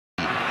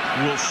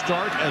will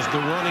start as the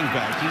running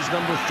back. He's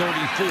number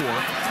 34.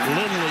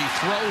 Lindley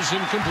throws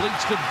and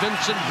completes to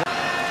Vincent.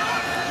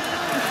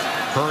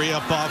 Hurry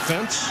up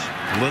offense.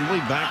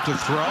 Lindley back to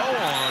throw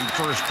on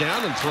first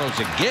down and throws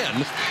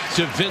again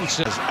to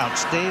Vincent.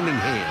 Outstanding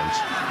hands.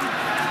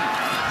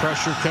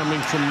 Pressure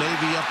coming from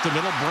Navy up the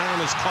middle. Brown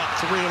has caught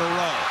 3 in a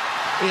row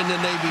in the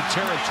Navy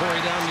territory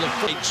down to the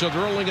foot. So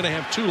they're only going to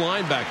have 2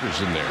 linebackers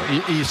in there.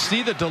 You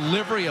see the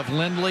delivery of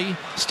Lindley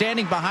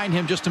standing behind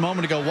him just a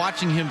moment ago,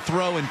 watching him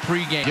throw in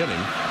pregame.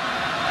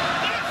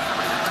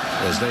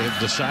 As they have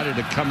decided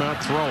to come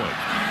out throwing.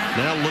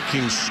 Now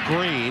looking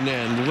screen,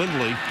 and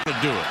Lindley to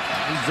do it.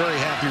 He's very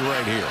happy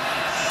right here.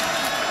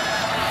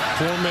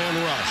 4-man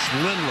rush.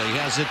 Lindley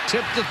has it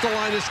tipped at the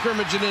line of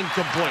scrimmage and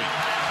incomplete.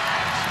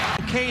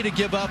 Okay to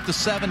give up the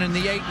 7 and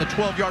the 8 and the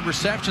 12-yard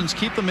receptions.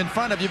 Keep them in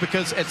front of you,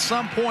 because at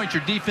some point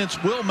your defense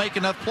will make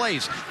enough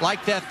plays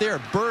like that there.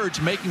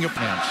 Birds making a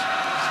pass.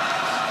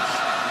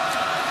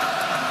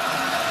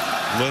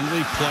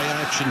 Lindley play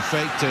action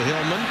fake to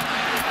Hillman.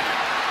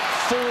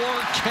 4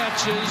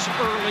 catches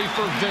early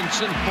for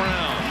Vincent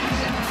Brown.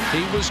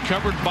 He was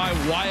covered by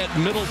Wyatt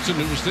Middleton,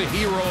 who was the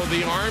hero of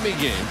the Army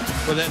game,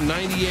 for that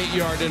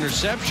 98-yard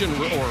interception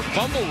or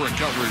fumble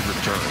recovery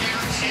return.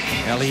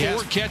 Well,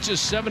 4 catches,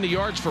 70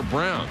 yards for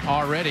Brown.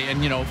 Already,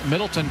 and you know,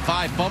 Middleton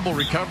 5 fumble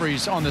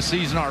recoveries on the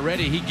season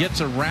already. He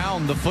gets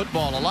around the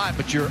football a lot,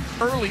 but you're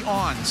early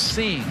on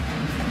seeing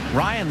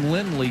Ryan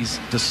Lindley's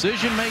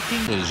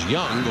decision-making. Is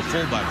Young, the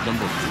fullback,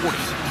 number 40.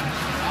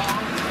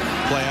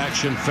 Play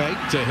action fake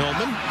to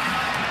Hillman.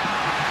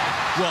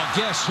 Well,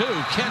 guess who?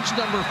 Catch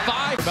number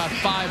 5, about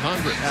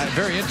 500.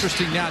 Very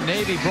interesting now.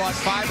 Navy brought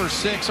 5 or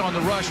 6 on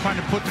the rush,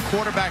 trying to put the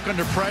quarterback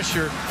under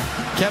pressure.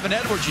 Kevin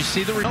Edwards, you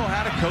see know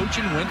how to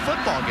coach and win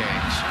football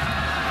games.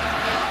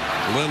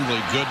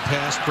 Lindley, good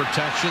pass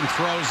protection,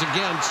 throws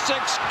again. 6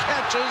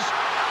 catches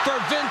for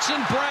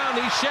Vincent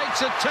Brown. He shakes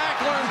a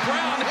tackler, and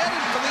Brown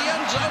headed for the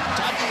end zone.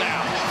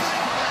 Touchdown.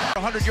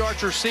 100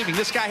 yards receiving.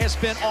 This guy has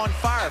been on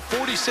fire.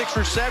 46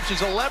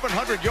 receptions,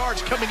 1,100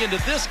 yards coming into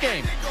this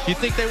game. You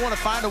think they want to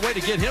find a way to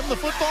get him the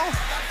football?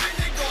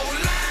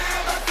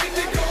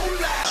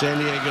 San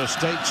Diego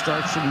State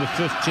starts from the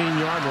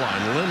 15-yard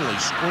line. Lindley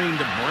screen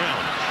to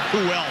Brown.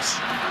 Who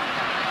else?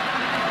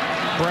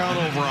 Brown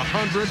over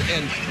 150.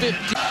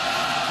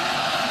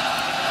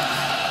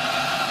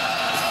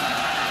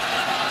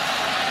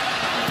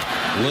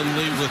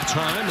 Lindley with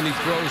time, and he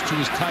throws to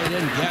his tight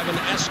end, Gavin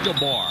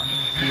Escobar,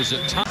 who was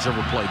at times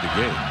ever played the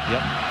game.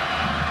 Yep.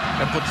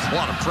 That puts a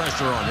lot of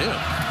pressure on him.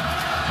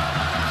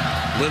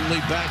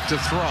 Lindley back to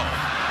throw.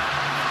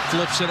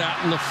 Flips it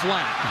out in the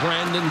flat.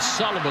 Brandon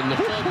Sullivan, the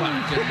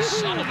fullback, and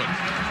Sullivan.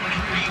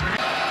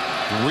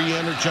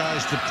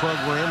 Re-energized the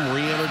program,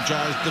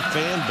 re-energized the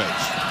fan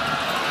base.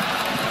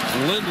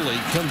 Lindley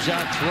comes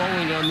out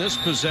throwing on this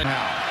possession.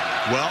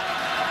 Well,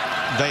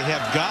 they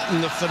have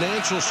gotten the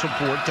financial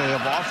support. They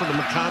have offered him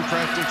a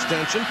contract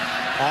extension,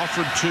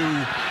 offered to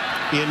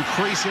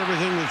increase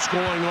everything that's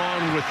going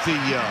on with the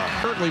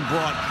certainly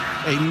brought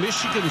a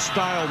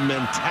Michigan-style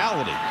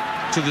mentality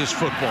to this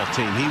football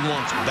team. He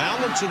wants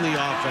balance in the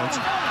offense.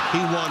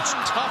 He wants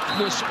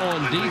toughness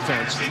on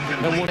defense.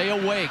 And when they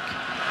awake.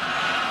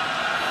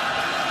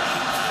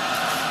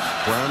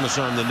 Brown is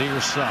on the near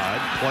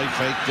side. Play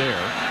fake there.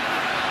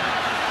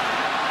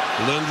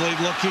 Lindley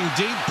looking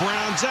deep.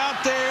 Brown's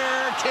out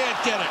there. Can't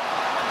get it.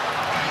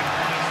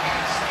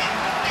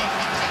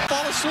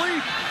 Fall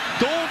asleep.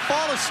 Don't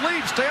fall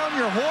asleep. Stay on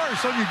your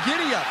horse, on your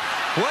giddy up.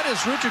 What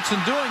is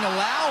Richardson doing,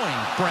 allowing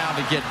Brown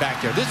to get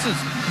back there? This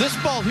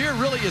ball here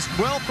really is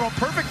well thrown,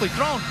 perfectly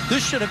thrown.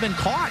 This should have been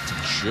caught.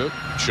 Should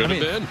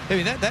have been. I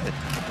mean, that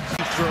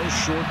throws,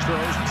 short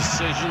throws,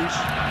 decisions.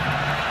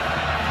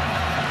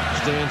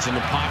 Stands in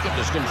the pocket.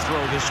 Just going to throw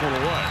this one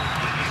away.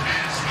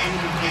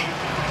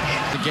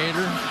 The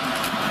Gator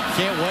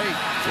can't wait.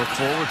 Look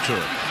forward to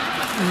it.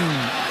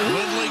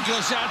 Lindley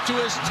goes out to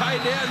his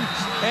tight end.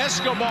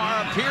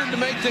 Escobar appeared to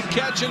make the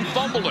catch and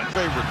fumbled it.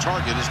 Favorite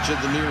target is to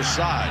the near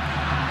side.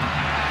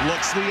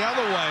 Looks the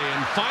other way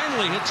and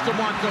finally hits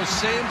DeMarco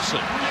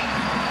Sampson.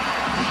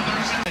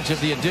 Of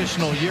the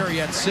additional year, he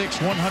had 6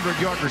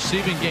 100-yard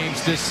receiving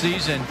games this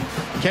season,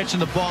 catching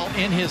the ball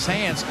in his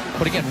hands.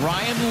 But again,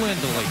 Ryan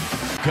Lindley,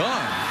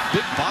 gun,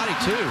 big body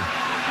too.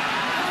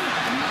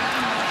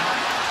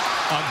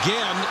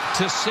 Again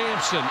to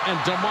Sampson, and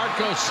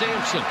DeMarco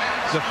Sampson,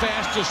 the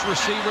fastest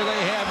receiver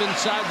they have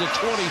inside the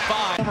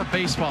 25. Former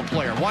baseball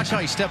player. Watch how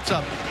he steps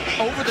up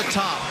over the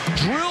top,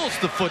 drills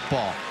the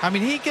football. I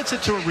mean, he gets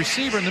it to a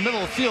receiver in the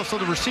middle of the field, so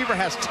the receiver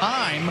has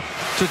time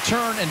to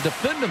turn and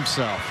defend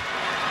himself.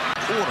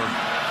 Quarter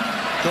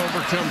to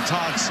overcome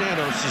Todd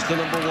Santos as the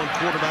 #1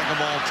 quarterback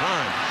of all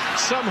time.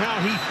 Somehow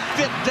he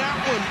fit that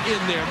one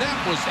in there. That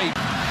was a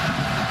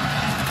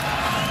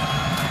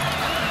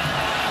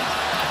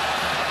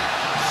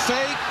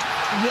fake,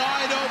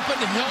 wide open.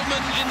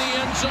 Hillman in the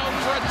end zone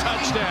for a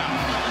touchdown.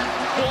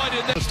 Boy,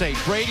 did that. State.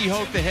 Brady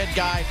Hoke, the head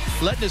guy,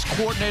 letting his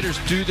coordinators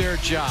do their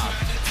job.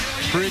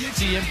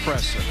 Pretty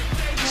impressive.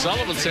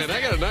 Sullivan said,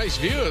 I got a nice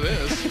view of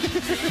this.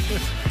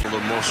 One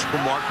of the most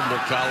remarkable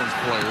college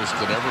players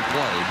that ever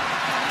played.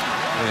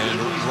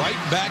 And right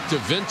back to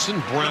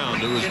Vincent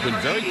Brown, who has been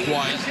very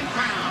quiet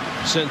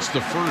since the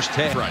first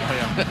half. Right. Oh,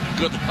 yeah.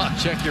 Good luck.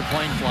 Check your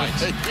plane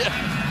flights. Yeah.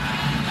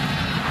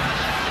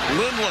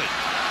 Lindley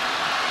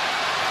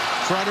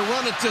try to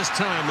run it this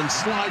time and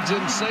slides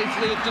in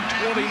safely at the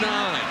 29.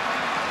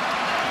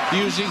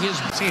 Using his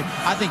team.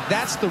 I think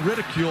that's the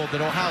ridicule that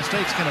Ohio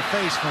State's going to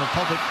face from a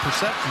public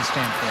perception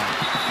standpoint.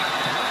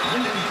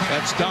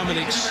 That's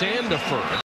Dominic Sandifer.